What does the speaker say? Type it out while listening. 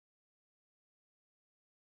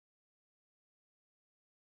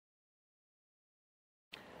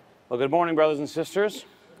Well, good morning, brothers and sisters.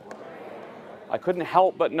 I couldn't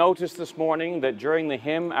help but notice this morning that during the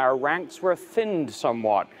hymn our ranks were thinned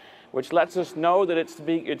somewhat, which lets us know that it's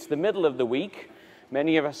the middle of the week.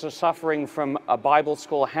 Many of us are suffering from a Bible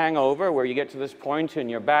school hangover where you get to this point and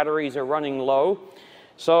your batteries are running low.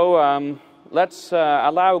 So let's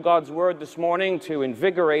allow God's word this morning to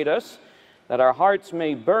invigorate us, that our hearts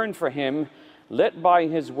may burn for Him, lit by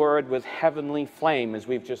His word with heavenly flame, as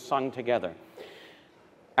we've just sung together.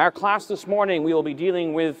 Our class this morning, we will be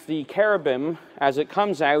dealing with the cherubim as it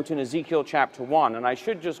comes out in Ezekiel chapter 1. And I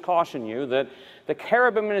should just caution you that the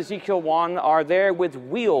cherubim in Ezekiel 1 are there with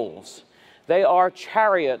wheels. They are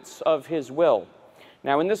chariots of His will.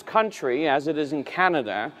 Now, in this country, as it is in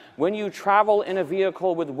Canada, when you travel in a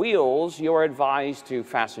vehicle with wheels, you're advised to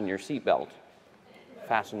fasten your seatbelt.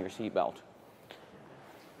 Fasten your seatbelt.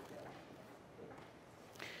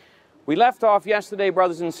 We left off yesterday,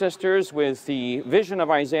 brothers and sisters, with the vision of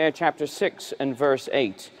Isaiah chapter 6 and verse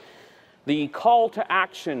 8. The call to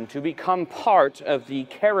action to become part of the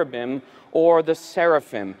cherubim or the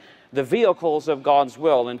seraphim, the vehicles of God's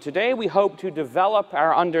will. And today we hope to develop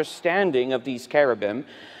our understanding of these cherubim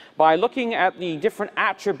by looking at the different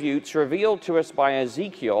attributes revealed to us by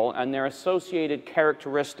Ezekiel and their associated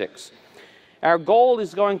characteristics. Our goal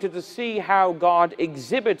is going to see how God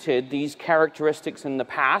exhibited these characteristics in the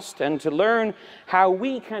past and to learn how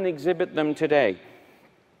we can exhibit them today.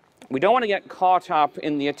 We don't want to get caught up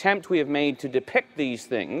in the attempt we have made to depict these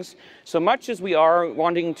things so much as we are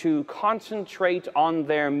wanting to concentrate on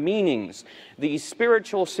their meanings, the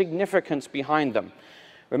spiritual significance behind them.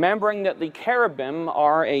 Remembering that the cherubim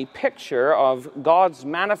are a picture of God's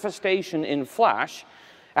manifestation in flesh,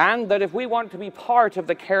 and that if we want to be part of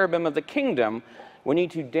the cherubim of the kingdom, we need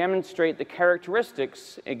to demonstrate the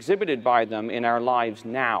characteristics exhibited by them in our lives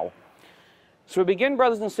now. So we begin,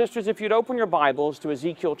 brothers and sisters, if you'd open your Bibles to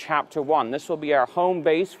Ezekiel chapter 1. This will be our home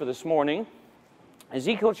base for this morning.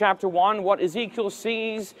 Ezekiel chapter 1, what Ezekiel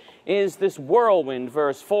sees is this whirlwind,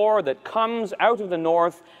 verse 4, that comes out of the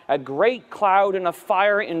north, a great cloud and a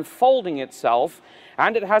fire enfolding itself,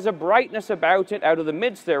 and it has a brightness about it out of the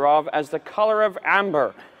midst thereof as the color of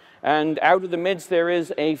amber, and out of the midst there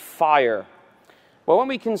is a fire. Well, when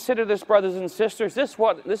we consider this, brothers and sisters,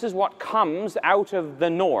 this is what comes out of the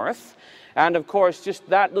north. And of course, just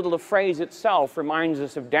that little phrase itself reminds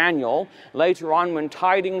us of Daniel later on when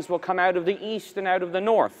tidings will come out of the east and out of the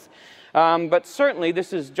north. But certainly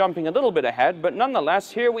this is jumping a little bit ahead, but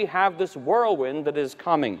nonetheless, here we have this whirlwind that is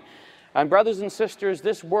coming. And brothers and sisters,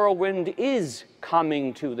 this whirlwind is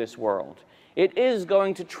coming to this world. It is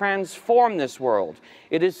going to transform this world.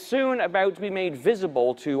 It is soon about to be made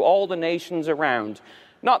visible to all the nations around.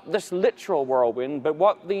 Not this literal whirlwind, but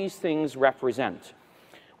what these things represent.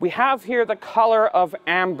 We have here the color of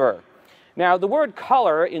amber. Now, the word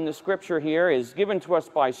color in the scripture here is given to us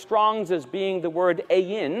by Strong's as being the word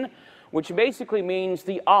ayin, which basically means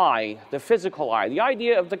the eye, the physical eye, the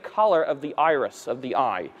idea of the color of the iris of the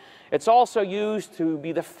eye. It's also used to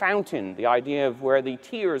be the fountain, the idea of where the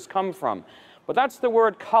tears come from. But that's the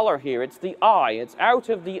word color here. It's the eye. It's out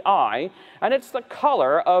of the eye, and it's the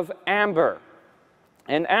color of amber.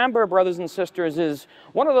 And amber, brothers and sisters, is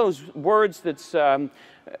one of those words that's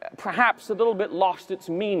perhaps a little bit lost its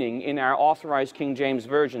meaning in our Authorized King James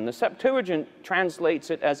Version. The Septuagint translates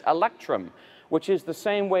it as electrum, which is the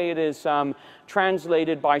same way it is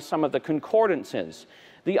translated by some of the concordances.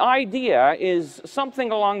 The idea is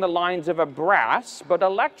something along the lines of a brass, but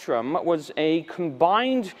electrum was a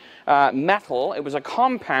combined metal. It was a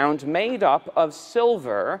compound made up of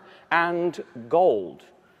silver and gold.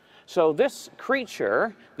 So this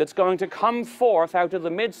creature that's going to come forth out of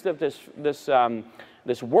the midst of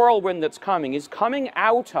this whirlwind that's coming is coming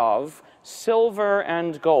out of silver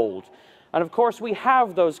and gold. And of course, we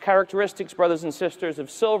have those characteristics, brothers and sisters,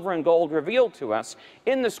 of silver and gold revealed to us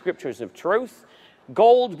in the scriptures of truth.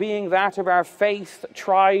 Gold being that of our faith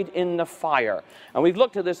tried in the fire. And we've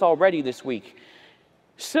looked at this already this week.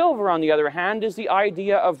 Silver, on the other hand, is the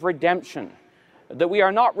idea of redemption. That we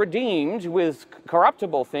are not redeemed with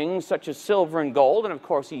corruptible things such as silver and gold. And of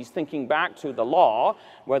course, he's thinking back to the law,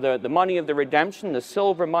 whether the money of the redemption, the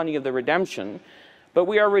silver money of the redemption. But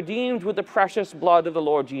we are redeemed with the precious blood of the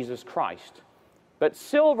Lord Jesus Christ. But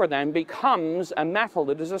silver then becomes a metal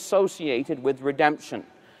that is associated with redemption.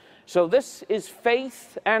 So this is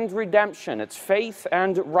faith and redemption. It's faith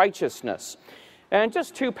and righteousness. And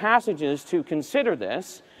just two passages to consider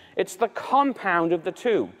this. It's the compound of the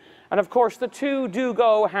two. And of course, the two do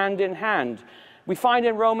go hand in hand. We find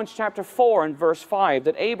in Romans chapter 4 and verse 5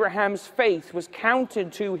 that Abraham's faith was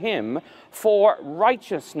counted to him for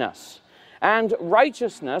righteousness. And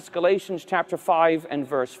righteousness, Galatians chapter 5 and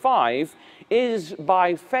verse 5, is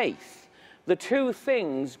by faith. The two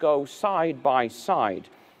things go side by side.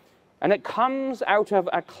 And it comes out of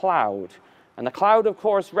a cloud. And the cloud, of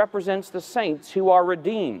course, represents the saints who are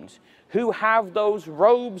redeemed, who have those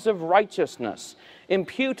robes of righteousness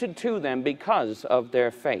imputed to them because of their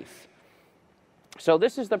faith. So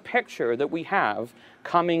this is the picture that we have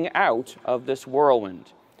coming out of this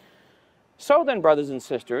whirlwind. So then, brothers and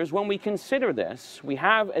sisters, when we consider this, we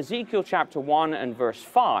have Ezekiel chapter 1 and verse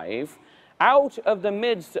 5. Out of the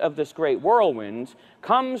midst of this great whirlwind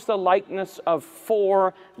comes the likeness of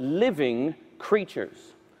 4 living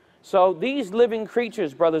creatures. So these living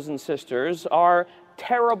creatures, brothers and sisters, are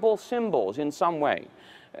terrible symbols in some way.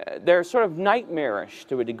 They're sort of nightmarish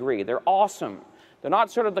to a degree. They're awesome. They're not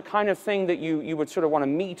sort of the kind of thing that you would sort of want to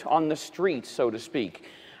meet on the street, so to speak.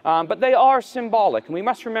 But they are symbolic, and we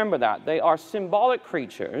must remember that. They are symbolic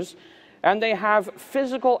creatures, and they have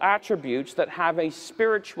physical attributes that have a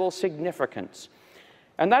spiritual significance.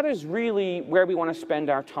 And that is really where we want to spend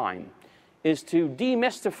our time, is to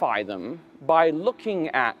demystify them by looking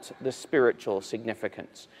at the spiritual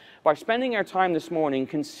significance, by spending our time this morning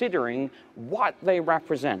considering what they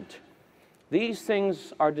represent. These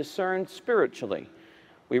things are discerned spiritually.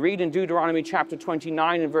 We read in Deuteronomy chapter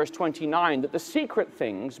 29 and verse 29 that the secret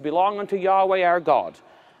things belong unto Yahweh our God,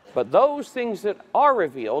 but those things that are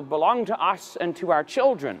revealed belong to us and to our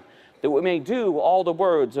children, that we may do all the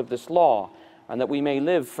words of this law, and that we may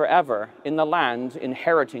live forever in the land,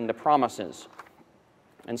 inheriting the promises.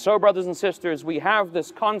 And so, brothers and sisters, we have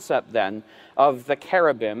this concept then of the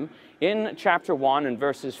cherubim in chapter 1 and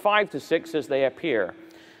verses 5 to 6 as they appear.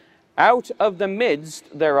 Out of the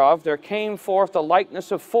midst thereof there came forth the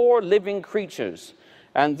likeness of 4 living creatures,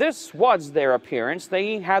 and this was their appearance.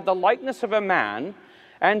 They had the likeness of a man,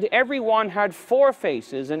 and every one had 4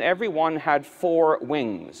 faces, and every one had 4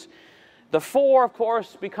 wings. The 4, of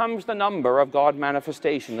course, becomes the number of God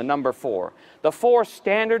manifestation, the number 4. The 4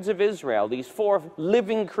 standards of Israel, these 4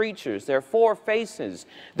 living creatures, their 4 faces,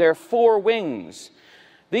 their 4 wings.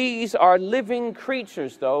 These are living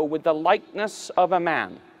creatures, though, with the likeness of a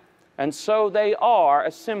man. And so they are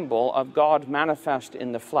a symbol of God manifest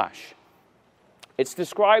in the flesh. It's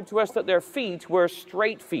described to us that their feet were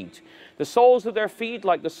straight feet. The soles of their feet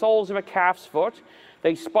like the soles of a calf's foot.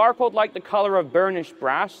 They sparkled like the color of burnished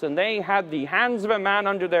brass, and they had the hands of a man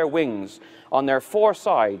under their wings on their 4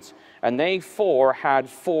 sides, and they 4 had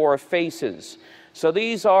 4 faces. So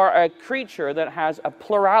these are a creature that has a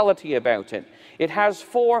plurality about it. It has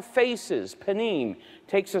 4 faces. Panim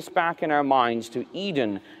takes us back in our minds to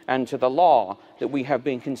Eden and to the law that we have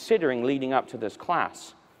been considering leading up to this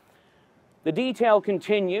class. The detail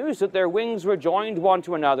continues that their wings were joined one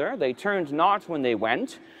to another. They turned not when they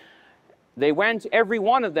went. They went, every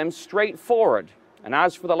one of them, straight forward. And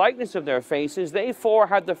as for the likeness of their faces, they 4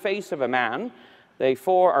 had the face of a man. They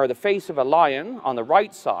 4 are the face of a lion on the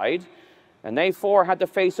right side, and they 4 had the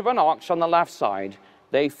face of an ox on the left side.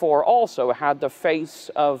 They 4 also had the face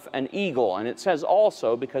of an eagle, and it says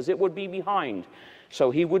also because it would be behind,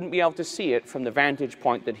 so he wouldn't be able to see it from the vantage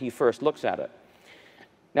point that he first looks at it.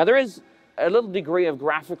 Now there is a little degree of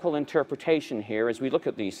graphical interpretation here as we look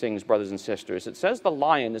at these things, brothers and sisters. It says the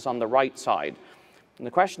lion is on the right side, and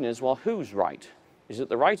the question is, well, who's right? Is it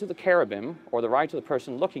the right of the cherubim or the right of the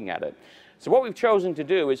person looking at it? So what we've chosen to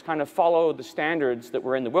do is kind of follow the standards that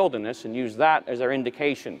were in the wilderness and use that as our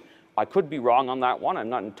indication. I could be wrong on that one. I'm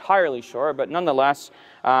not entirely sure, but nonetheless,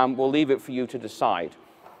 we'll leave it for you to decide.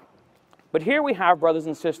 But here we have, brothers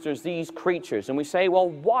and sisters, these creatures, and we say, well,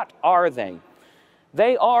 what are they?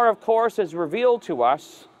 They are, of course, as revealed to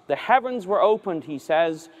us, the heavens were opened, he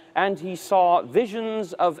says, and he saw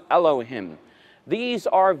visions of Elohim. These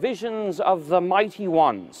are visions of the mighty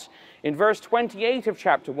ones. In verse 28 of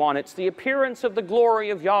chapter 1, it's the appearance of the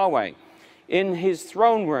glory of Yahweh in his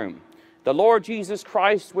throne room. The Lord Jesus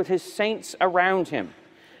Christ with his saints around him.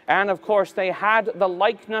 And of course, they had the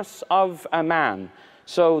likeness of a man.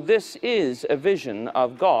 So this is a vision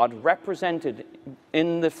of God represented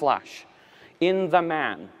in the flesh, in the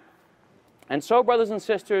man. And so, brothers and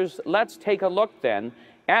sisters, let's take a look then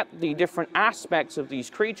at the different aspects of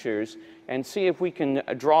these creatures and see if we can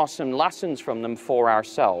draw some lessons from them for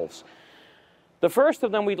ourselves. The first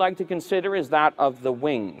of them we'd like to consider is that of the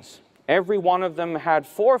wings. Every one of them had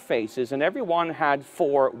 4 faces, and every one had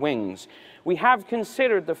 4 wings. We have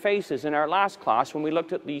considered the faces in our last class when we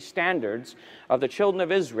looked at the standards of the children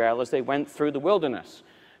of Israel as they went through the wilderness.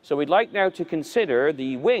 So we'd like now to consider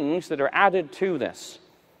the wings that are added to this.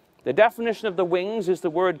 The definition of the wings is the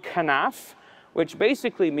word kanaf, which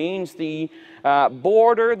basically means the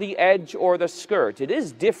border, the edge, or the skirt. It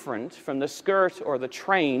is different from the skirt or the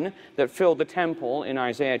train that filled the temple in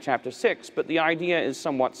Isaiah chapter 6, but the idea is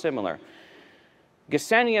somewhat similar.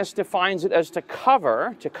 Gesenius defines it as to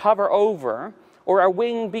cover over, or a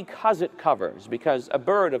wing because it covers, because a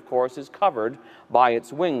bird, of course, is covered by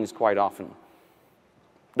its wings quite often.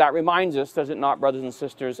 That reminds us, does it not, brothers and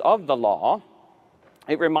sisters, of the law?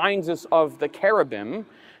 It reminds us of the cherubim,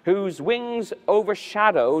 whose wings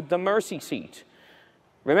overshadowed the mercy seat.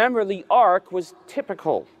 Remember, the ark was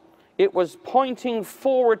typical. It was pointing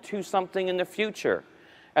forward to something in the future.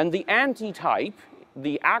 And the antitype,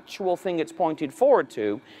 the actual thing it's pointed forward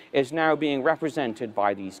to, is now being represented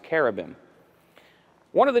by these cherubim.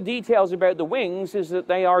 One of the details about the wings is that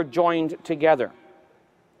they are joined together.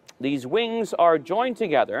 These wings are joined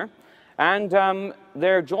together, and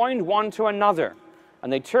they're joined one to another.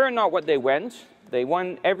 And they turn not what they went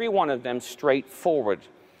every one of them straight forward.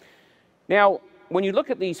 Now, when you look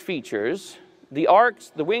at these features, the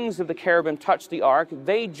wings of the cherubim touched the ark.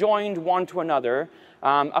 They joined one to another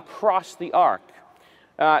across the ark.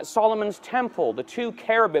 Solomon's temple, the two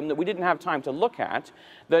cherubim that we didn't have time to look at,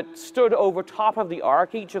 that stood over top of the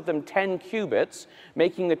ark, each of them 10 cubits,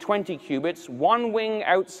 making the 20 cubits. One wing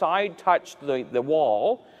outside touched the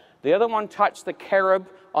wall. The other one touched the cherub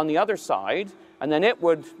on the other side. And then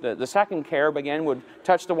the second cherub again would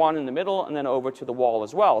touch the one in the middle and then over to the wall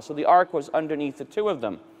as well. So the ark was underneath the two of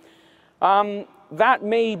them. That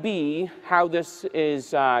may be how this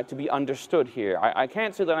is to be understood here. I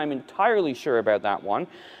can't say that I'm entirely sure about that one.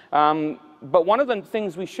 But one of the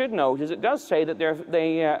things we should note is it does say that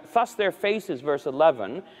thus their faces, verse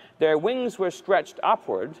 11, their wings were stretched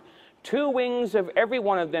upward. 2 wings of every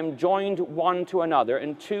one of them joined one to another,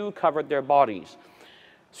 and 2 covered their bodies.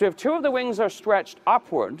 So if 2 of the wings are stretched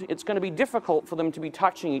upward, it's going to be difficult for them to be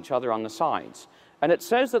touching each other on the sides. And it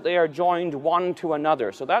says that they are joined one to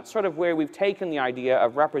another. So that's sort of where we've taken the idea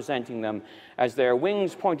of representing them as their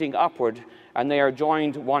wings pointing upward, and they are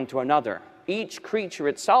joined one to another. Each creature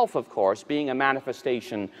itself, of course, being a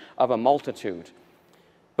manifestation of a multitude.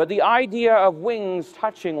 But the idea of wings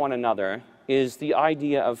touching one another is the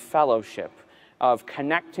idea of fellowship, of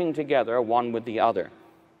connecting together one with the other.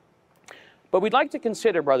 But we'd like to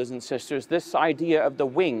consider, brothers and sisters, this idea of the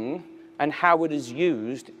wing and how it is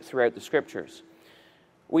used throughout the Scriptures.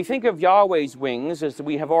 We think of Yahweh's wings, as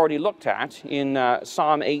we have already looked at in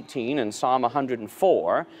Psalm 18 and Psalm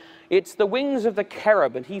 104. It's the wings of the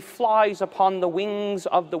cherub, and he flies upon the wings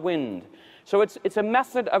of the wind. So it's a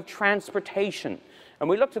method of transportation, and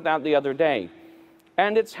we looked at that the other day.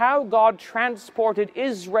 And it's how God transported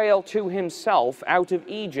Israel to himself out of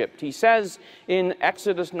Egypt. He says in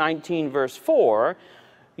Exodus 19, verse 4,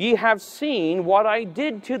 "Ye have seen what I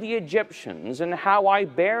did to the Egyptians, and how I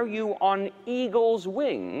bare you on eagle's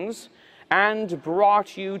wings, and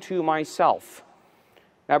brought you to myself."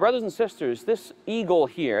 Now, brothers and sisters, this eagle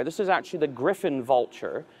here, this is actually the griffin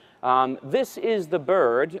vulture. This is the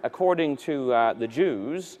bird, according to the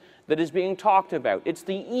Jews, that is being talked about. It's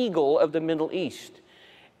the eagle of the Middle East.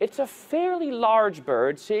 It's a fairly large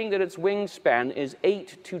bird, seeing that its wingspan is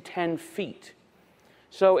 8 to 10 feet.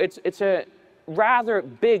 So it's a rather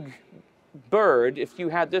big bird. If you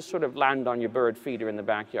had this sort of land on your bird feeder in the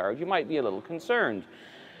backyard, you might be a little concerned.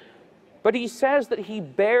 But he says that he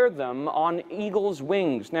bare them on eagle's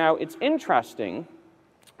wings. Now, it's interesting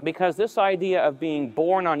because this idea of being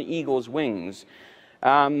born on eagle's wings,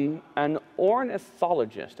 an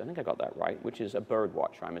ornithologist, I think I got that right, which is a bird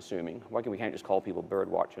watcher, I'm assuming. Why we can't just call people bird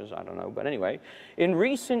watchers? I don't know. But anyway, in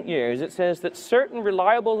recent years, it says that certain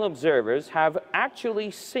reliable observers have actually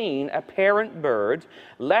seen a parent bird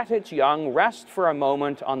let its young rest for a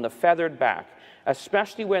moment on the feathered back,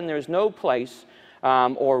 especially when there's no place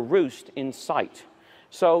or roost in sight.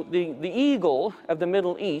 So the eagle of the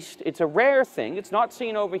Middle East, it's a rare thing. It's not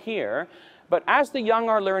seen over here. But as the young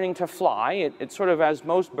are learning to fly, it sort of, as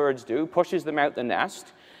most birds do, pushes them out the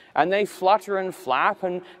nest, and they flutter and flap,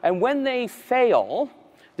 and when they fail,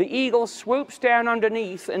 the eagle swoops down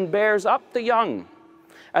underneath and bears up the young,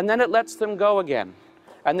 and then it lets them go again,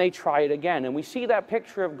 and they try it again. And we see that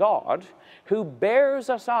picture of God who bears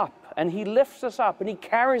us up, and he lifts us up, and he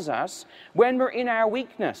carries us when we're in our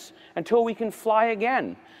weakness until we can fly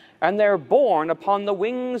again. And they're born upon the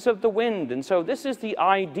wings of the wind. And so this is the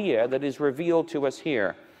idea that is revealed to us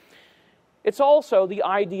here. It's also the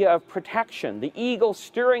idea of protection. The eagle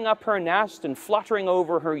stirring up her nest and fluttering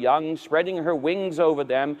over her young, spreading her wings over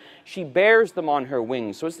them. She bears them on her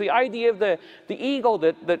wings. So it's the idea of the eagle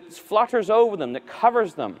that flutters over them, that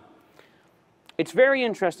covers them. It's very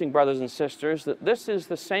interesting, brothers and sisters, that this is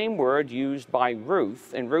the same word used by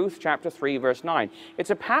Ruth in Ruth chapter 3, verse 9. It's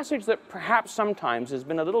a passage that perhaps sometimes has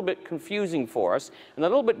been a little bit confusing for us and a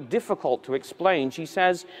little bit difficult to explain. She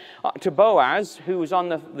says to Boaz, who is on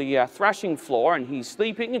the threshing floor, and he's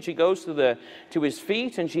sleeping, and she goes to his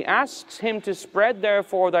feet, and she asks him to spread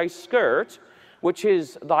therefore thy skirt, which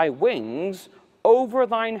is thy wings, over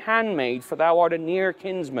thine handmaid, for thou art a near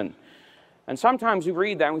kinsman. And sometimes we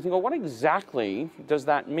read that and we think, well, what exactly does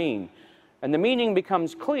that mean? And the meaning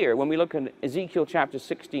becomes clear when we look at Ezekiel chapter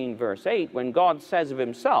 16, verse 8, when God says of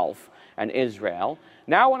himself and Israel,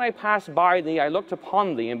 now when I passed by thee, I looked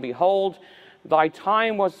upon thee, and behold, thy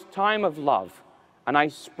time was time of love. And I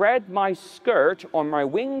spread my skirt or my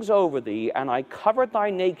wings over thee, and I covered thy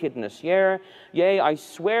nakedness. Yea, I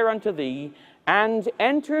swear unto thee, and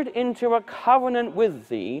entered into a covenant with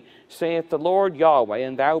thee, saith the Lord Yahweh,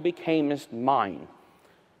 and thou becamest mine.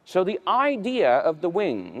 So the idea of the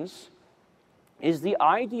wings is the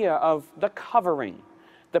idea of the covering,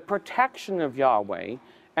 the protection of Yahweh,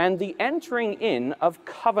 and the entering in of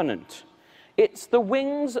covenant. It's the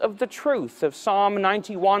wings of the truth of Psalm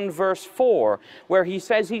 91, verse 4, where he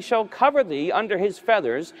says, he shall cover thee under his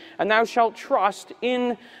feathers, and thou shalt trust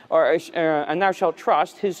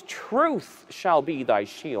his truth shall be thy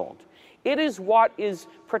shield. It is what is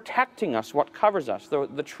protecting us, what covers us,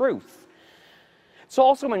 the truth. It's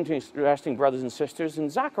also interesting, brothers and sisters, in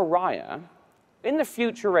Zechariah, in the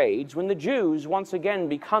future age, when the Jews once again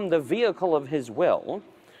become the vehicle of his will,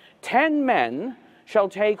 10 men shall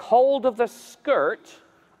take hold of the skirt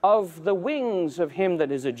of the wings of him that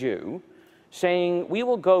is a Jew, saying, we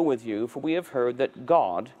will go with you, for we have heard that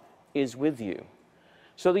God is with you.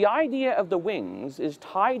 So the idea of the wings is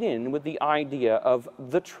tied in with the idea of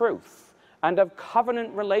the truth and of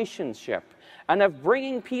covenant relationship and of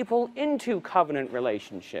bringing people into covenant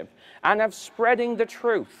relationship and of spreading the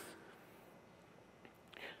truth.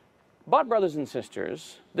 But, brothers and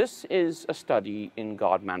sisters, this is a study in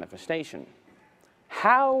God manifestation.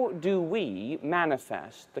 How do we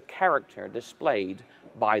manifest the character displayed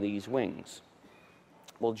by these wings?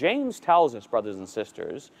 Well, James tells us, brothers and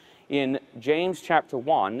sisters, in James chapter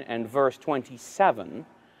 1 and verse 27,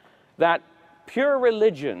 that pure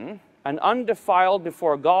religion and undefiled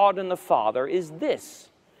before God and the Father is this,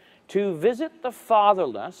 to visit the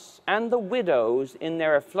fatherless and the widows in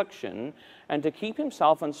their affliction, and to keep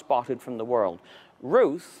himself unspotted from the world.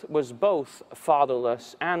 Ruth was both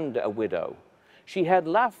fatherless and a widow. She had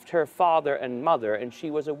left her father and mother, and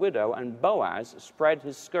she was a widow, and Boaz spread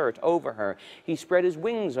his skirt over her. He spread his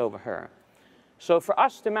wings over her. So for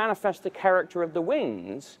us to manifest the character of the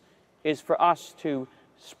wings is for us to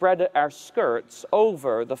spread our skirts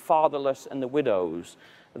over the fatherless and the widows,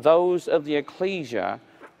 those of the ecclesia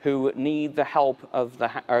who need the help of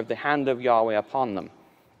the hand of Yahweh upon them.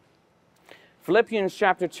 Philippians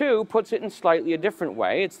chapter 2 puts it in slightly a different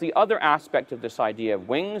way. It's the other aspect of this idea of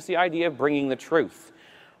wings, the idea of bringing the truth.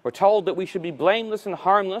 We're told that we should be blameless and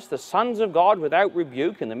harmless, the sons of God without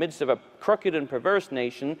rebuke in the midst of a crooked and perverse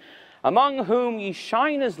nation, among whom ye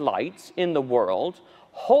shine as lights in the world,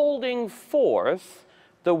 holding forth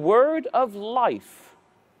the word of life.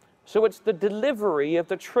 So it's the delivery of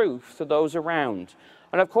the truth to those around.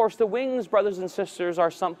 And of course, the wings, brothers and sisters,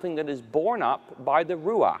 are something that is borne up by the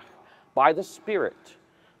Ruach, by the Spirit.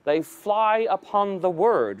 They fly upon the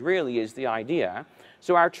Word, really is the idea.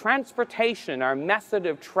 So our transportation, our method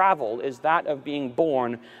of travel is that of being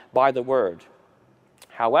borne by the Word.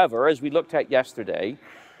 However, as we looked at yesterday,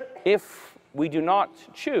 if we do not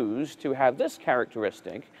choose to have this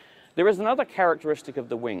characteristic, there is another characteristic of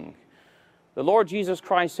the wing. The Lord Jesus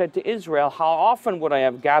Christ said to Israel, how often would I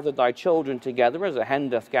have gathered thy children together as a hen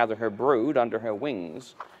doth gather her brood under her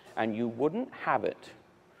wings, and you wouldn't have it.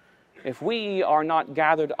 If we are not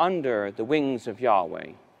gathered under the wings of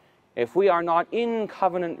Yahweh, if we are not in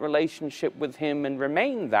covenant relationship with him and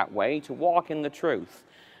remain that way to walk in the truth,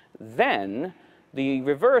 then the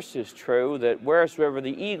reverse is true, that wheresoever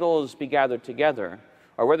the eagles be gathered together,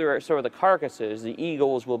 or wheresoever the carcasses, the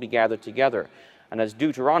eagles will be gathered together. And as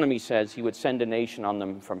Deuteronomy says, he would send a nation on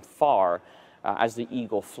them from far, as the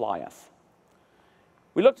eagle flieth.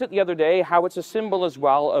 We looked at the other day how it's a symbol as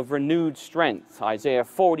well of renewed strength. Isaiah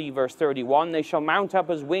 40, verse 31, they shall mount up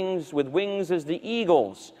as wings, with wings as the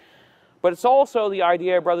eagles. But it's also the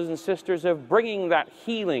idea, brothers and sisters, of bringing that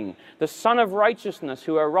healing, the Son of Righteousness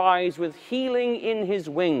who arise with healing in his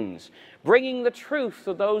wings, bringing the truth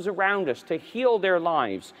to those around us to heal their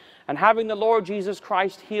lives, and having the Lord Jesus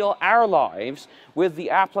Christ heal our lives with the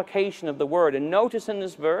application of the word. And notice in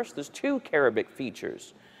this verse, there's two cherubic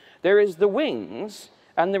features. There is the wings,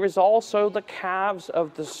 and there is also the calves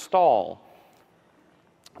of the stall.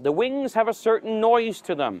 The wings have a certain noise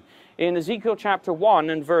to them. In Ezekiel chapter 1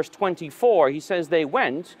 and verse 24, he says, "They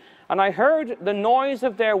went, and I heard the noise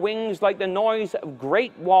of their wings like the noise of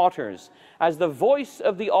great waters, as the voice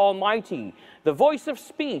of the Almighty. The voice of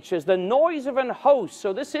speech as the noise of an host."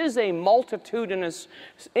 So this is a multitudinous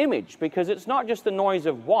image, because it's not just the noise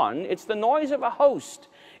of one, it's the noise of a host.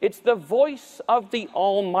 It's the voice of the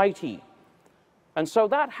Almighty. And so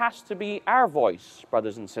that has to be our voice,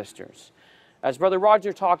 brothers and sisters. As Brother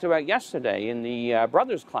Roger talked about yesterday in the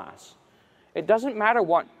brothers class, it doesn't matter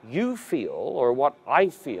what you feel or what I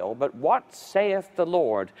feel, but what saith the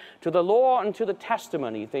Lord? To the law and to the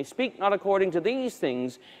testimony, if they speak not according to these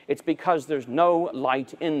things, it's because there's no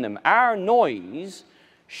light in them. Our noise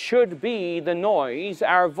should be the noise,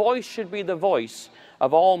 our voice should be the voice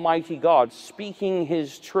of Almighty God speaking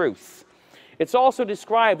His truth. It's also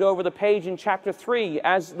described over the page in chapter 3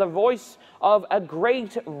 as the voice of a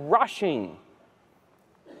great rushing.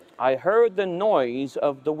 I heard the noise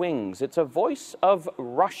of the wings. It's a voice of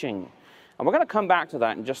rushing. And we're going to come back to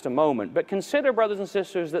that in just a moment. But consider, brothers and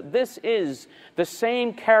sisters, that this is the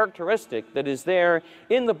same characteristic that is there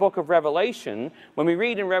in the book of Revelation. When we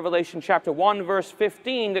read in Revelation chapter 1, verse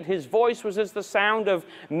 15, that His voice was as the sound of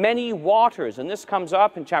many waters. And this comes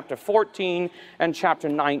up in chapter 14 and chapter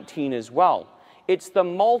 19 as well. It's the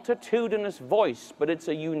multitudinous voice, but it's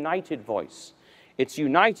a united voice. It's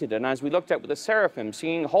united, and as we looked at with the seraphim,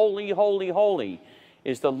 singing, "Holy, holy, holy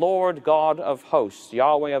is the Lord God of hosts,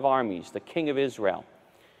 Yahweh of armies, the King of Israel."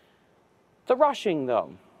 The rushing,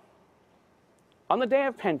 though. On the day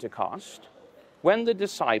of Pentecost, when the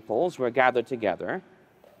disciples were gathered together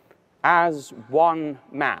as one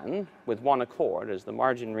man, with one accord, as the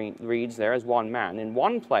margin reads there, as one man, in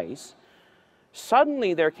one place,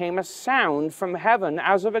 suddenly there came a sound from heaven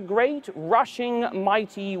as of a great rushing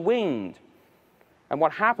mighty wind. And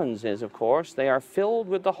what happens is, of course, they are filled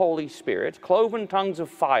with the Holy Spirit. Cloven tongues of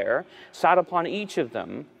fire sat upon each of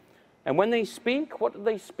them. And when they speak, what do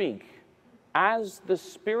they speak? As the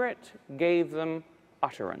Spirit gave them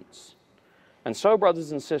utterance. And so,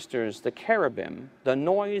 brothers and sisters, the cherubim, the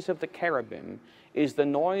noise of the cherubim, is the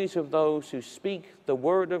noise of those who speak the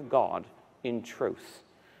word of God in truth.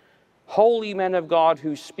 Holy men of God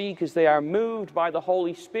who speak as they are moved by the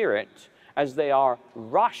Holy Spirit, as they are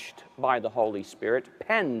rushed by the Holy Spirit,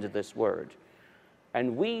 penned this word.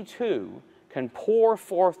 And we too can pour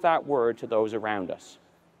forth that word to those around us.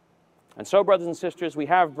 And so, brothers and sisters, we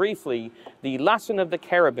have briefly the lesson of the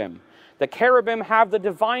cherubim. The cherubim have the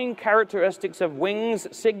divine characteristics of wings,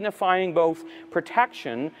 signifying both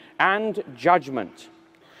protection and judgment.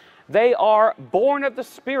 They are born of the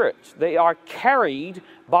Spirit. They are carried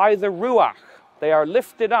by the Ruach. They are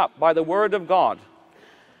lifted up by the word of God.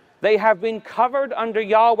 They have been covered under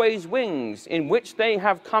Yahweh's wings, in which they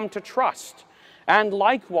have come to trust. And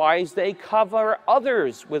likewise, they cover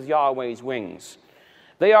others with Yahweh's wings.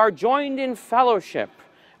 They are joined in fellowship,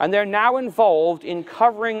 and they're now involved in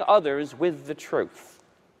covering others with the truth.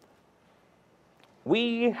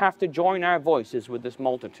 We have to join our voices with this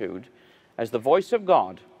multitude as the voice of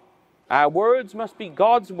God. Our words must be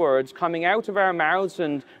God's words coming out of our mouths,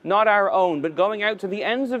 and not our own, but going out to the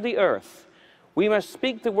ends of the earth. We must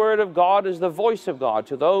speak the word of God as the voice of God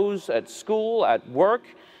to those at school, at work,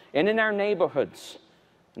 and in our neighborhoods.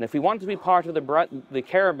 And if we want to be part of the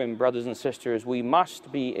cherubim, brothers and sisters, we must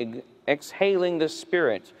be exhaling the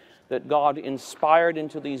Spirit that God inspired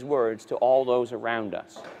into these words to all those around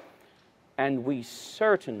us. And we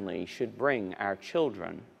certainly should bring our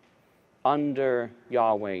children under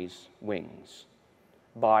Yahweh's wings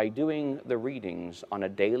by doing the readings on a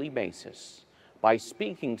daily basis, by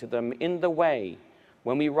speaking to them in the way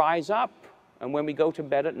when we rise up and when we go to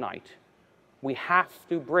bed at night. We have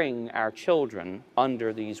to bring our children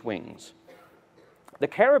under these wings. The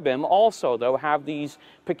cherubim also, though, have these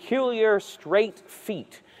peculiar straight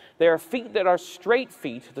feet. They are feet that are straight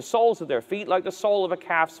feet, the soles of their feet like the sole of a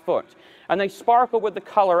calf's foot, and they sparkle with the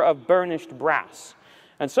color of burnished brass.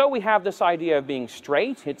 And so we have this idea of being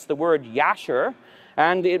straight. It's the word yasher,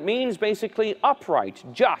 and it means basically upright,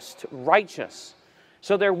 just, righteous.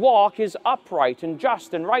 So their walk is upright and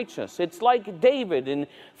just and righteous. It's like David in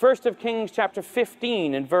 1 Kings chapter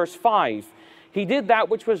 15 and verse 5. He did that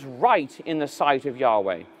which was right in the sight of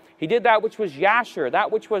Yahweh. He did that which was yasher,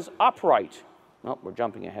 that which was upright. Oh, we're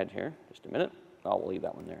jumping ahead here. Just a minute. Oh, we'll leave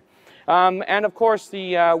that one there. And of course,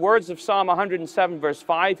 the words of Psalm 107 verse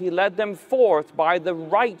 5, he led them forth by the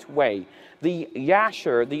right way, the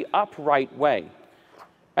yasher, the upright way.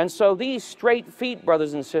 And so these straight feet,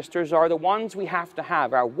 brothers and sisters, are the ones we have to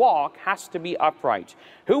have. Our walk has to be upright.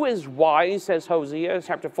 Who is wise, says Hosea,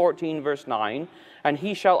 chapter 14, verse 9, and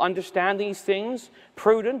he shall understand these things,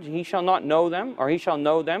 prudent, he shall not know them, or he shall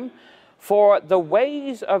know them. For the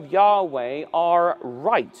ways of Yahweh are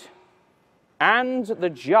right, and the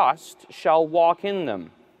just shall walk in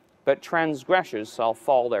them, but transgressors shall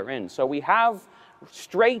fall therein. So we have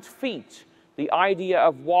straight feet, the idea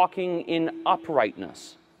of walking in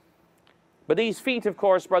uprightness. But these feet, of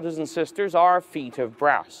course, brothers and sisters, are feet of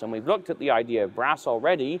brass. And we've looked at the idea of brass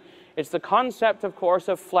already. It's the concept, of course,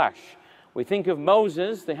 of flesh. We think of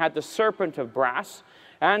Moses, they had the serpent of brass,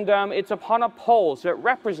 and it's upon a pole, so it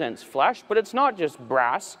represents flesh, but it's not just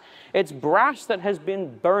brass. It's brass that has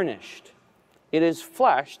been burnished. It is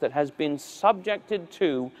flesh that has been subjected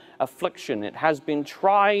to affliction. It has been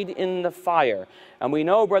tried in the fire. And we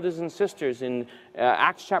know, brothers and sisters, in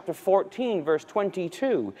Acts chapter 14, verse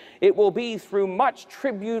 22, it will be through much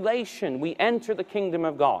tribulation we enter the kingdom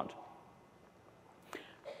of God.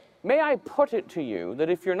 May I put it to you that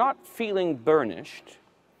if you're not feeling burnished,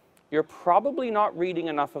 you're probably not reading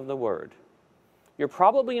enough of the Word. You're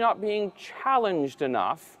probably not being challenged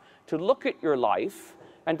enough to look at your life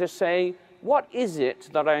and to say, what is it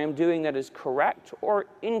that I am doing that is correct or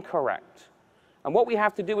incorrect? And what we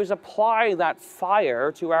have to do is apply that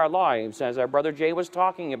fire to our lives, as our brother Jay was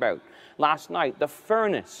talking about last night, the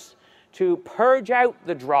furnace, to purge out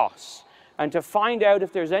the dross and to find out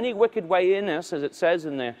if there's any wicked way in us, as it says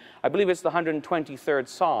in the, I believe it's the 123rd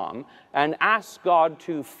Psalm, and ask God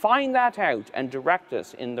to find that out and direct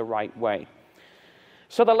us in the right way.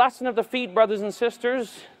 So the lesson of the feet, brothers and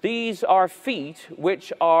sisters, these are feet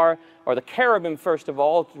which are, or the cherubim, first of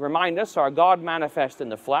all, to remind us, are God manifest in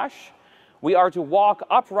the flesh. We are to walk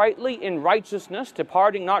uprightly in righteousness,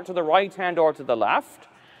 departing not to the right hand or to the left.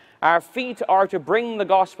 Our feet are to bring the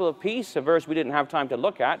gospel of peace, a verse we didn't have time to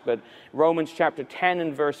look at, but Romans chapter 10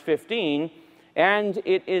 and verse 15. And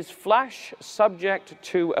it is flesh subject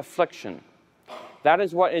to affliction. That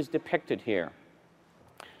is what is depicted here.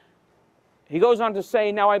 He goes on to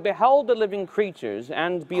say, now I beheld the living creatures,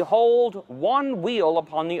 and behold, one wheel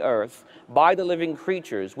upon the earth by the living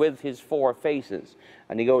creatures with his four faces.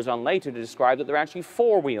 And he goes on later to describe that there are actually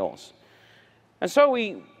four wheels. And so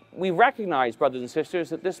we recognize, brothers and sisters,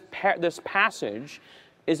 that this passage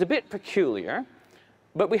is a bit peculiar,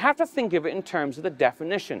 but we have to think of it in terms of the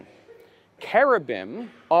definition.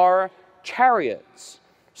 Cherubim are chariots,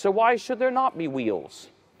 so why should there not be wheels?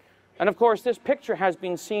 And of course, this picture has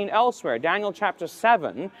been seen elsewhere. Daniel chapter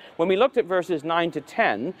 7, when we looked at verses 9 to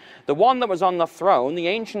 10, the one that was on the throne, the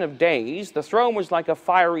Ancient of Days, the throne was like a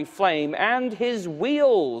fiery flame, and his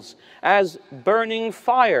wheels as burning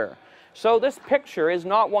fire. So this picture is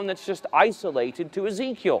not one that's just isolated to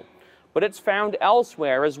Ezekiel, but it's found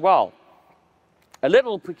elsewhere as well. A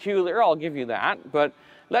little peculiar, I'll give you that, but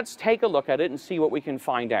let's take a look at it and see what we can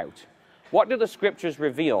find out. What do the scriptures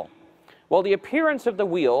reveal? Well, the appearance of the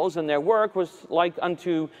wheels and their work was like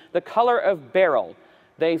unto the color of beryl.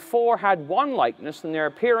 They four had one likeness, and their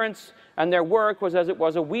appearance and their work was as it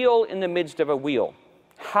was a wheel in the midst of a wheel.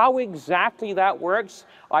 How exactly that works,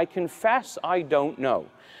 I confess I don't know.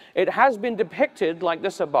 It has been depicted like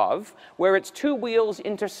this above, where it's two wheels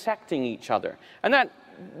intersecting each other. And that,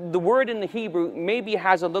 the word in the Hebrew maybe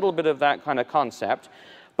has a little bit of that kind of concept.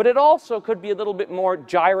 But it also could be a little bit more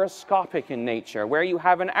gyroscopic in nature, where you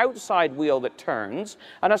have an outside wheel that turns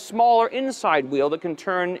and a smaller inside wheel that can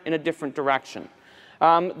turn in a different direction.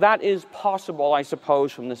 That is possible, I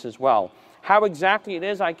suppose, from this as well. How exactly it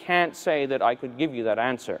is, I can't say that I could give you that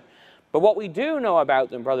answer. But what we do know about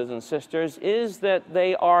them, brothers and sisters, is that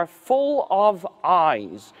they are full of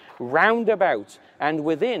eyes, round about and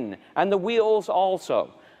within, and the wheels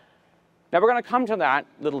also. Now we're going to come to that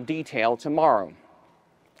little detail tomorrow.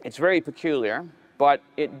 It's very peculiar, but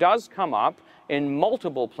it does come up in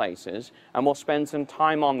multiple places, and we'll spend some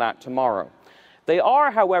time on that tomorrow. They are,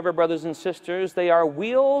 however, brothers and sisters, they are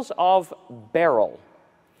wheels of beryl.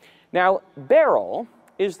 Now, beryl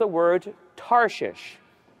is the word Tarshish,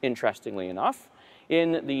 interestingly enough,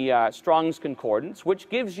 in the Strong's Concordance, which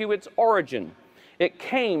gives you its origin. It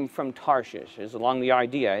came from Tarshish, is along the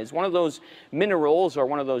idea. It's one of those minerals or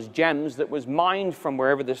one of those gems that was mined from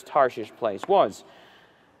wherever this Tarshish place was.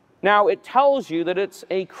 Now, it tells you that it's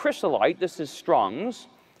a chrysolite, this is Strong's,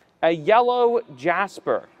 a yellow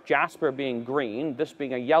jasper, jasper being green, this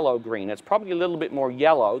being a yellow green. It's probably a little bit more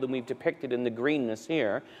yellow than we've depicted in the greenness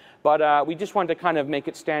here, but we just wanted to kind of make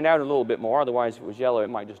it stand out a little bit more, otherwise if it was yellow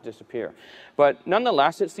it might just disappear. But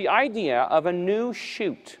nonetheless, it's the idea of a new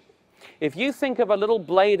shoot. If you think of a little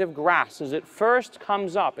blade of grass, as it first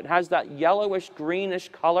comes up, it has that yellowish, greenish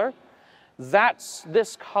color. That's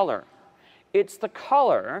this color. It's the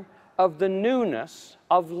color of the newness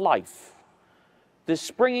of life. The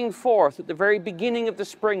springing forth at the very beginning of the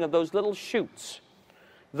spring of those little shoots.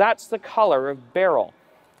 That's the color of beryl.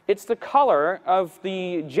 It's the color of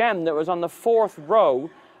the gem that was on the fourth row,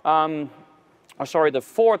 the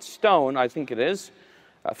fourth stone, I think it is,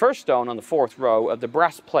 first stone on the fourth row of the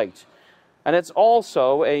breastplate. And it's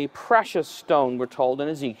also a precious stone, we're told in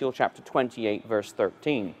Ezekiel chapter 28, verse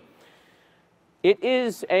 13. It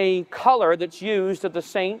is a color that's used of the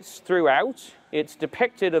saints throughout. It's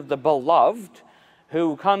depicted of the beloved,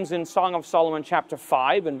 who comes in Song of Solomon chapter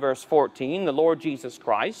 5 and verse 14, the Lord Jesus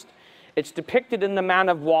Christ. It's depicted in the man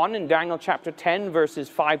of one in Daniel chapter 10, verses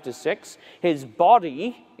 5 to 6. His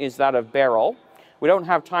body is that of beryl. We don't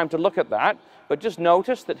have time to look at that, but just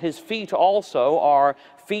notice that his feet also are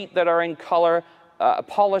feet that are in color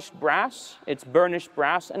polished brass. It's burnished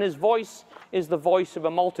brass, and his voice is the voice of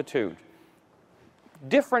a multitude.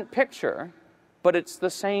 Different picture, but it's the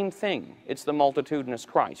same thing. It's the multitudinous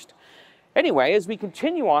Christ. Anyway, as we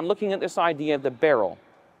continue on looking at this idea of the beryl,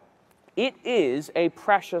 it is a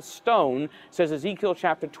precious stone, says Ezekiel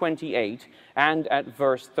chapter 28 and at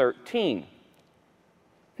verse 13.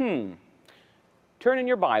 Turn in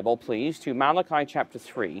your Bible, please, to Malachi chapter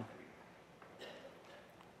 3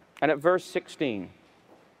 and at verse 16.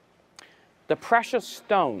 The precious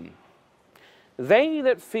stone. They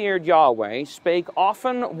that feared Yahweh spake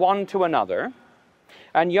often one to another,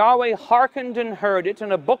 and Yahweh hearkened and heard it,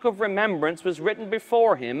 and a book of remembrance was written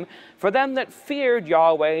before him for them that feared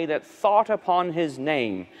Yahweh, that thought upon his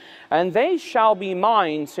name. And they shall be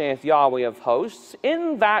mine, saith Yahweh of hosts,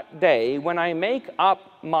 in that day when I make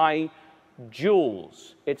up my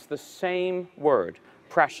jewels. It's the same word,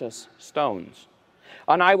 precious stones.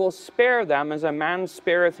 And I will spare them as a man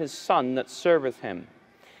spareth his son that serveth him.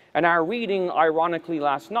 And our reading, ironically,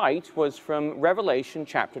 last night was from Revelation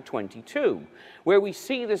chapter 22, where we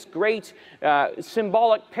see this great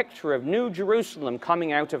symbolic picture of New Jerusalem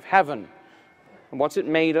coming out of heaven. And what's it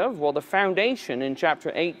made of? Well, the foundation in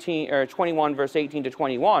chapter 21, verse 18 to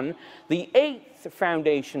 21, the eighth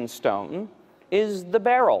foundation stone is the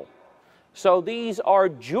beryl. So these are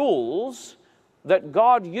jewels that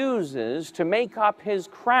God uses to make up his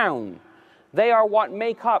crown. They are what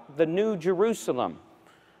make up the New Jerusalem.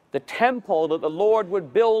 The temple that the Lord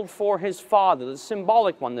would build for his Father, the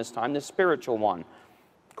symbolic one this time, the spiritual one.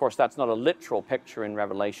 Of course, that's not a literal picture in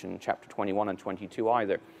Revelation chapter 21 and 22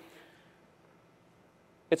 either.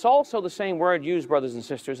 It's also the same word used, brothers and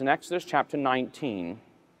sisters, in Exodus chapter 19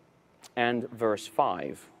 and verse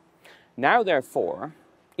 5. Now, therefore,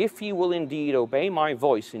 if ye will indeed obey my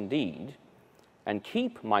voice indeed, and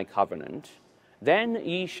keep my covenant, then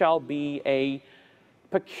ye shall be a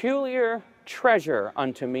peculiar treasure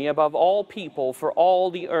unto me above all people, for all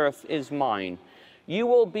the earth is mine. You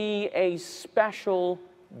will be a special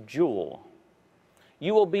jewel.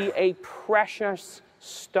 You will be a precious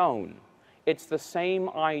stone. It's the same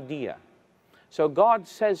idea. So God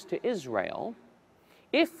says to Israel,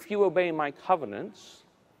 if you obey my covenants,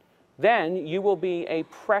 then you will be a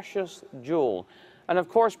precious jewel. And of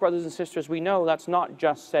course, brothers and sisters, we know that's not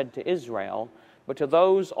just said to Israel, but to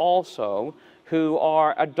those also who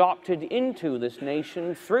are adopted into this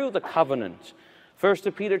nation through the covenant. 1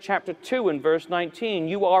 Peter chapter 2 and verse 19,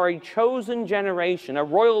 you are a chosen generation, a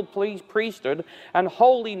royal priesthood, and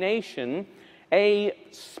holy nation, a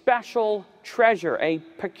special treasure, a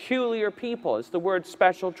peculiar people. It's the word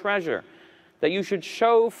special treasure. That you should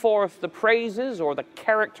show forth the praises or the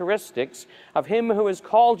characteristics of him who has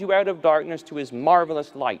called you out of darkness to his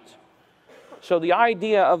marvelous light. So the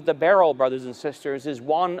idea of the beryl, brothers and sisters, is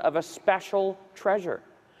one of a special treasure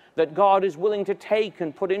that God is willing to take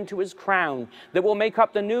and put into his crown, that will make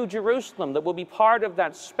up the New Jerusalem, that will be part of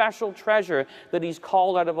that special treasure that he's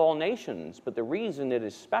called out of all nations. But the reason it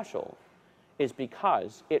is special is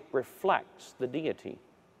because it reflects the deity.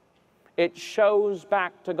 It shows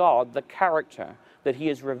back to God the character that he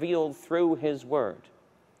has revealed through his word.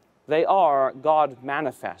 They are God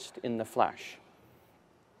manifest in the flesh.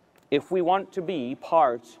 If we want to be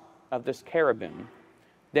part of this cherubim,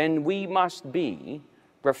 then we must be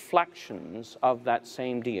reflections of that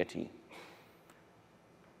same deity.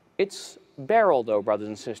 It's beryl, though, brothers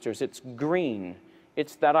and sisters. It's green.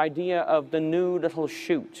 It's that idea of the new little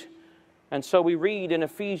shoot. And so we read in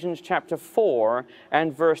Ephesians chapter 4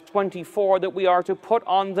 and verse 24 that we are to put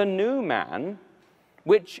on the new man,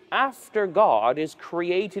 which after God is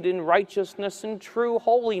created in righteousness and true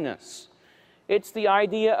holiness. It's the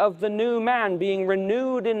idea of the new man being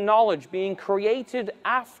renewed in knowledge, being created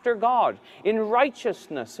after God, in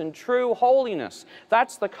righteousness and true holiness.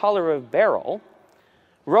 That's the color of beryl.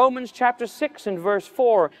 Romans chapter 6 and verse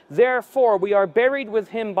 4, therefore we are buried with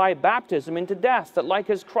him by baptism into death, that like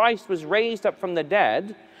as Christ was raised up from the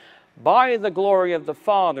dead, by the glory of the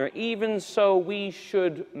Father, even so we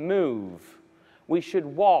should move. We should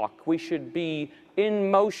walk. We should be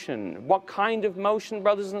in motion. What kind of motion,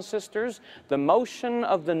 brothers and sisters? The motion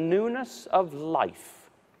of the newness of life.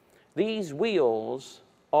 These wheels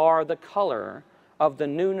are the color of the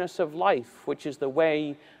newness of life, which is the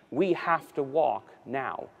way we have to walk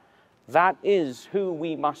now. That is who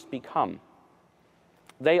we must become.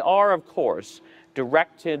 They are, of course,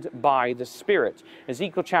 directed by the Spirit.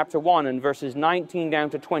 Ezekiel chapter 1 and verses 19 down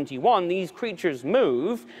to 21, these creatures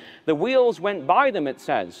move. The wheels went by them, it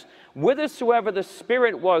says. Whithersoever the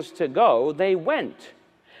Spirit was to go, they went.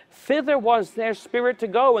 Thither was their spirit to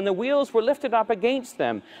go, and the wheels were lifted up against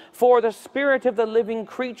them. For the spirit of the living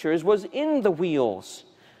creatures was in the wheels.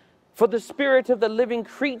 For the spirit of the living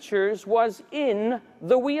creatures was in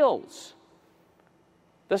the wheels.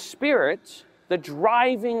 The Spirit, the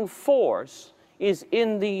driving force, is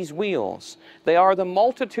in these wheels. They are the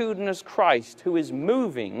multitudinous Christ who is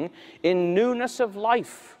moving in newness of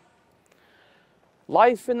life.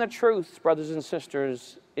 Life in the truth, brothers and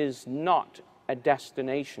sisters, is not a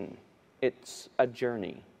destination. It's a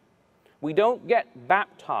journey. We don't get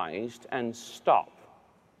baptized and stop.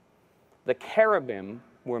 The cherubim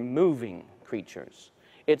were moving creatures.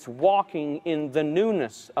 It's walking in the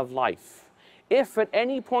newness of life. If at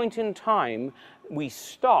any point in time we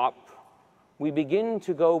stop, we begin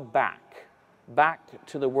to go back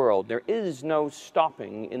to the world. There is no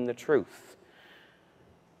stopping in the truth.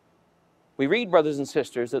 We read, brothers and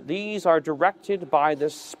sisters, that these are directed by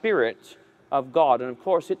the Spirit of God. And of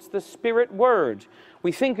course, it's the Spirit Word.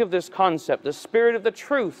 We think of this concept, the Spirit of the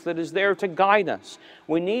truth that is there to guide us.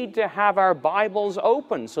 We need to have our Bibles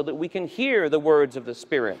open so that we can hear the words of the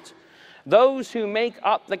Spirit. Those who make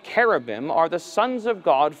up the cherubim are the sons of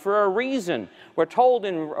God for a reason. We're told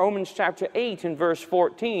in Romans chapter 8 and verse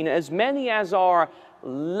 14, as many as are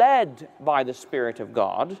led by the Spirit of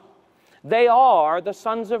God, they are the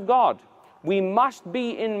sons of God. We must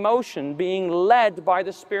be in motion, being led by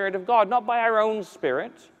the Spirit of God, not by our own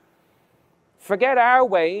spirit. Forget our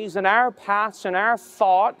ways and our paths and our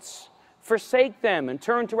thoughts. Forsake them and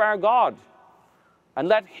turn to our God. And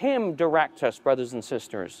let Him direct us, brothers and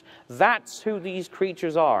sisters. That's who these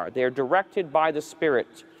creatures are. They're directed by the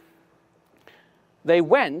Spirit. They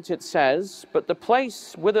went, it says, but the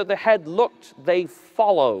place whither the head looked, they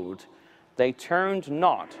followed. They turned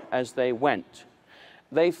not as they went.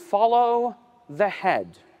 They follow the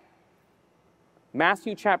head.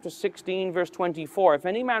 Matthew chapter 16, verse 24, if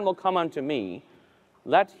any man will come unto me,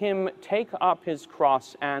 let him take up his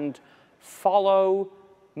cross and follow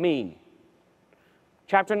me.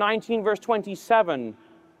 Chapter 19, verse 27,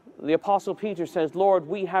 the Apostle Peter says, Lord,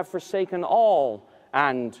 we have forsaken all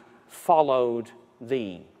and followed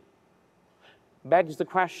thee. Begs the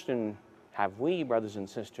question, have we, brothers and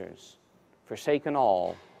sisters, forsaken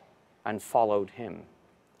all and followed him?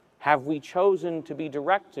 Have we chosen to be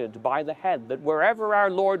directed by the head, that wherever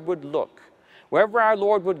our Lord would look, wherever our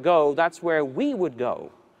Lord would go, that's where we would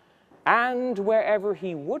go. And wherever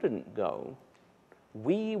he wouldn't go,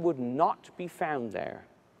 we would not be found there.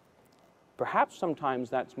 Perhaps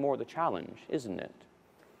sometimes that's more the challenge, isn't it?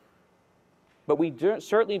 But we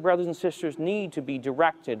certainly, brothers and sisters, need to be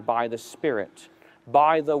directed by the Spirit,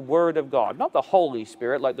 by the Word of God. Not the Holy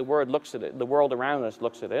Spirit, like the Word looks at it, the world around us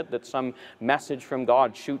looks at it, that some message from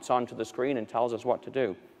God shoots onto the screen and tells us what to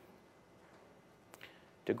do.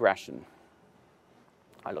 Digression.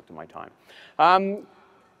 I looked at my time.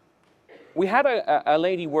 We had a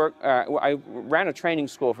lady work, I ran a training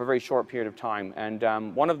school for a very short period of time,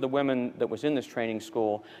 and one of the women that was in this training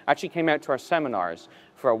school actually came out to our seminars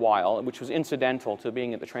for a while, which was incidental to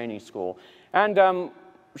being at the training school. And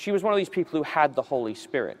she was one of these people who had the Holy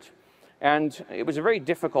Spirit. And it was a very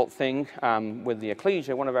difficult thing with the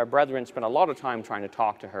ecclesia. One of our brethren spent a lot of time trying to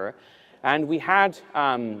talk to her. And we had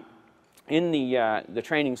in the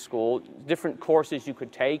training school different courses you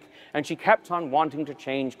could take, and she kept on wanting to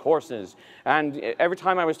change courses. And every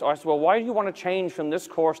time I was asked, well, why do you want to change from this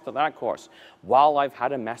course to that course? Well, I've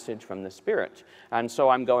had a message from the Spirit, and so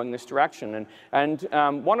I'm going this direction.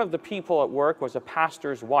 And one of the people at work was a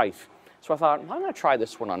pastor's wife. So I thought, well, I'm going to try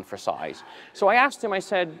this one on for size. So I asked him, I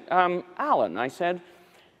said, Alan, I said,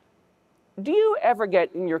 do you ever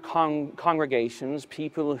get in your congregations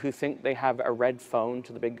people who think they have a red phone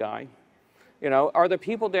to the big guy? You know, are there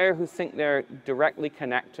people there who think they're directly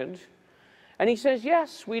connected? And he says,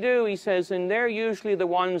 yes, we do. He says, and they're usually the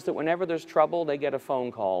ones that whenever there's trouble, they get a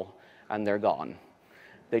phone call and they're gone.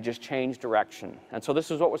 They just change direction. And so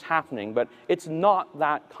this is what was happening, but it's not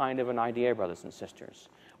that kind of an idea, brothers and sisters.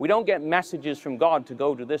 We don't get messages from God to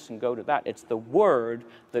go to this and go to that. It's the Word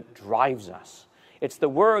that drives us. It's the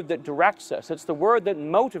Word that directs us. It's the Word that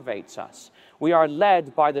motivates us. We are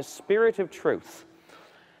led by the Spirit of truth.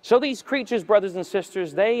 So these creatures, brothers and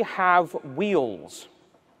sisters, they have wheels.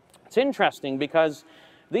 It's interesting because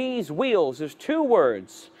these wheels, there's two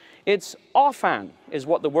words. It's ophan is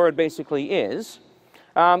what the word basically is.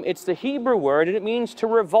 It's the Hebrew word, and it means to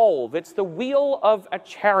revolve. It's the wheel of a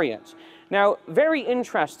chariot. Now, very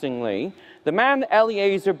interestingly, the man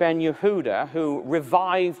Eliezer ben Yehuda, who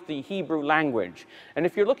revived the Hebrew language, and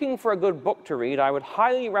if you're looking for a good book to read, I would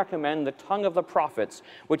highly recommend The Tongue of the Prophets,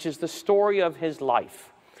 which is the story of his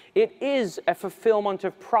life. It is a fulfillment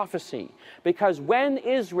of prophecy, because when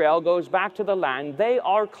Israel goes back to the land, they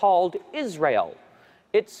are called Israel.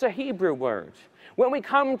 It's a Hebrew word. When we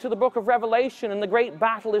come to the book of Revelation and the great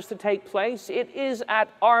battle is to take place, it is at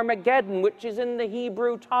Armageddon, which is in the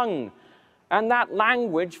Hebrew tongue. And that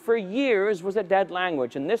language for years was a dead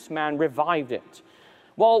language, and this man revived it.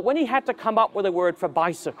 Well, when he had to come up with a word for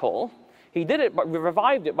bicycle, he did it, but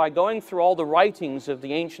revived it by going through all the writings of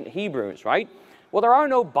the ancient Hebrews, right? Well, there are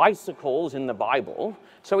no bicycles in the Bible,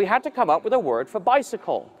 so he had to come up with a word for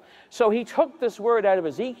bicycle. So he took this word out of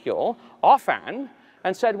Ezekiel, ophan,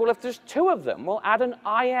 and said, well, if there's two of them, we'll add an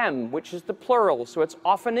im, which is the plural, so it's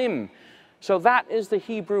ophanim. So that is the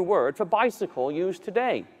Hebrew word for bicycle used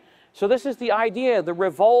today. So this is the idea, the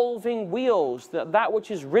revolving wheels, that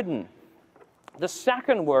which is ridden. The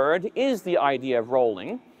second word is the idea of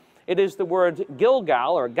rolling. It is the word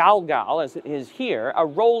Gilgal, or Galgal, as it is here, a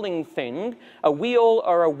rolling thing, a wheel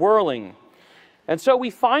or a whirling. And so we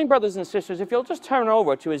find, brothers and sisters, if you'll just turn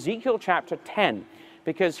over to Ezekiel chapter 10,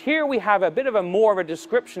 because here we have a bit of a more of a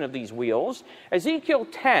description of these wheels. Ezekiel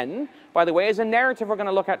 10, by the way, is a narrative we're going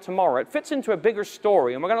to look at tomorrow. It fits into a bigger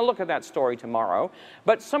story, and we're going to look at that story tomorrow.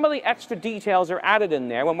 But some of the extra details are added in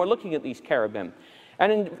there when we're looking at these cherubim.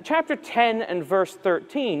 And in chapter 10 and verse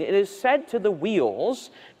 13, it is said to the wheels,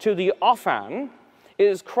 to the ophan, it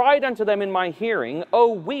is cried unto them in my hearing,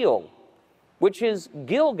 O wheel, which is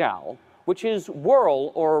Gilgal, which is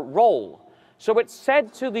whirl or roll. So it's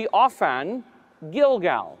said to the ophan,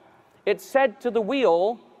 Gilgal. It's said to the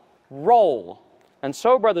wheel, roll. And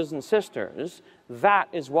so, brothers and sisters, that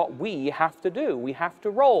is what we have to do. We have to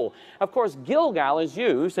roll. Of course, Gilgal is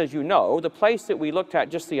used, as you know, the place that we looked at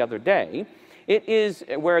just the other day. It is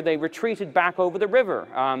where they retreated back over the river.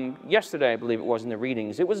 Yesterday, I believe it was in the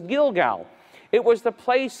readings. It was Gilgal. It was the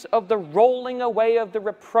place of the rolling away of the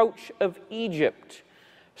reproach of Egypt.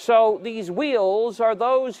 So these wheels are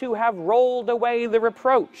those who have rolled away the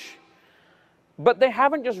reproach. But they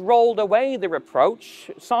haven't just rolled away the reproach.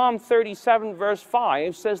 Psalm 37 verse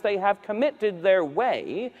 5 says they have committed their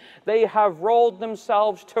way. They have rolled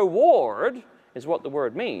themselves toward, is what the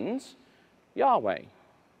word means, Yahweh.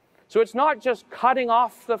 So it's not just cutting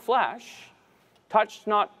off the flesh, touch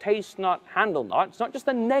not, taste not, handle not. It's not just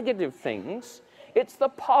the negative things. It's the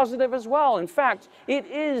positive as well. In fact, it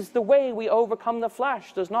is the way we overcome the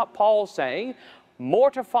flesh. Does not Paul say,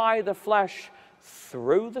 mortify the flesh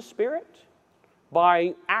through the Spirit?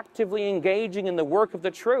 By actively engaging in the work of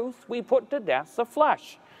the truth, we put to death the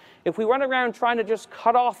flesh. If we run around trying to just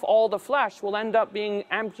cut off all the flesh, we'll end up being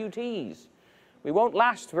amputees. We won't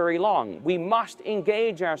last very long. We must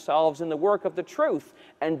engage ourselves in the work of the truth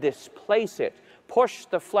and displace it, push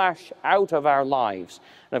the flesh out of our lives.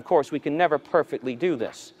 And of course, we can never perfectly do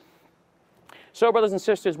this. So, brothers and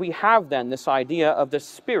sisters, we have then this idea of the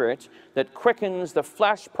Spirit that quickens, the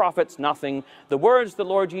flesh profits nothing. The words the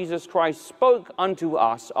Lord Jesus Christ spoke unto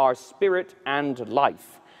us are spirit and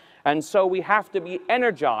life. And so we have to be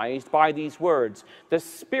energized by these words. The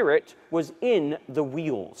Spirit was in the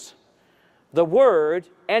wheels. The Word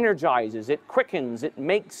energizes, it quickens, it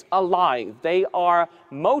makes alive. They are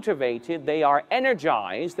motivated, they are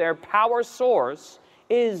energized, their power source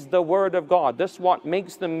is the Word of God. This is what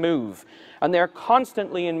makes them move. And they're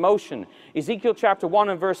constantly in motion. Ezekiel chapter 1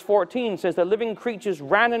 and verse 14 says, the living creatures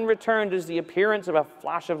ran and returned as the appearance of a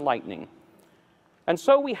flash of lightning. And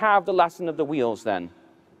so we have the lesson of the wheels then.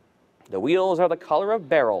 The wheels are the color of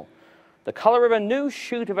beryl, the color of a new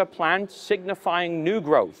shoot of a plant, signifying new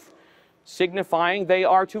growth, signifying they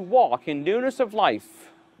are to walk in newness of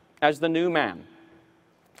life as the new man.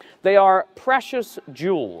 They are precious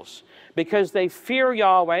jewels because they fear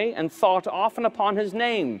Yahweh and thought often upon his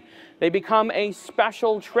name. They become a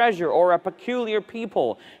special treasure or a peculiar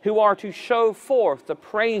people who are to show forth the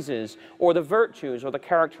praises or the virtues or the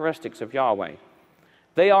characteristics of Yahweh.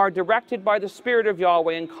 They are directed by the Spirit of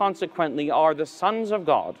Yahweh and consequently are the sons of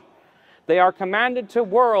God. They are commanded to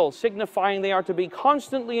whirl, signifying they are to be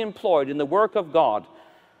constantly employed in the work of God.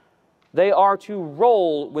 They are to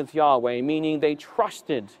roll with Yahweh, meaning they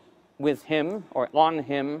trusted with him or on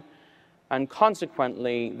him, and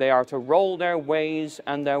consequently they are to roll their ways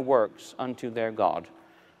and their works unto their God.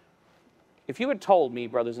 If you had told me,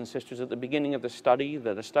 brothers and sisters, at the beginning of the study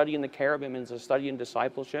that a study in the cherubim is a study in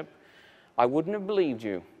discipleship, I wouldn't have believed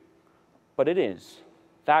you, but it is.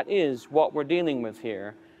 That is what we're dealing with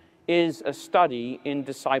here, is a study in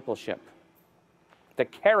discipleship. The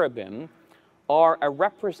cherubim are a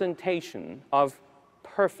representation of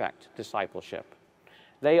perfect discipleship.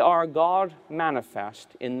 They are God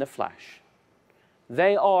manifest in the flesh.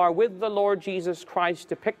 They are with the Lord Jesus Christ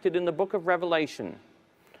depicted in the book of Revelation.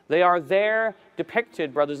 They are there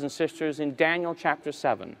depicted, brothers and sisters, in Daniel chapter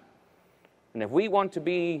 7. And if we want to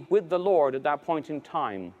be with the Lord at that point in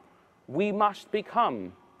time, we must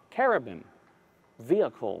become cherubim,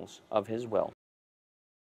 vehicles of his will.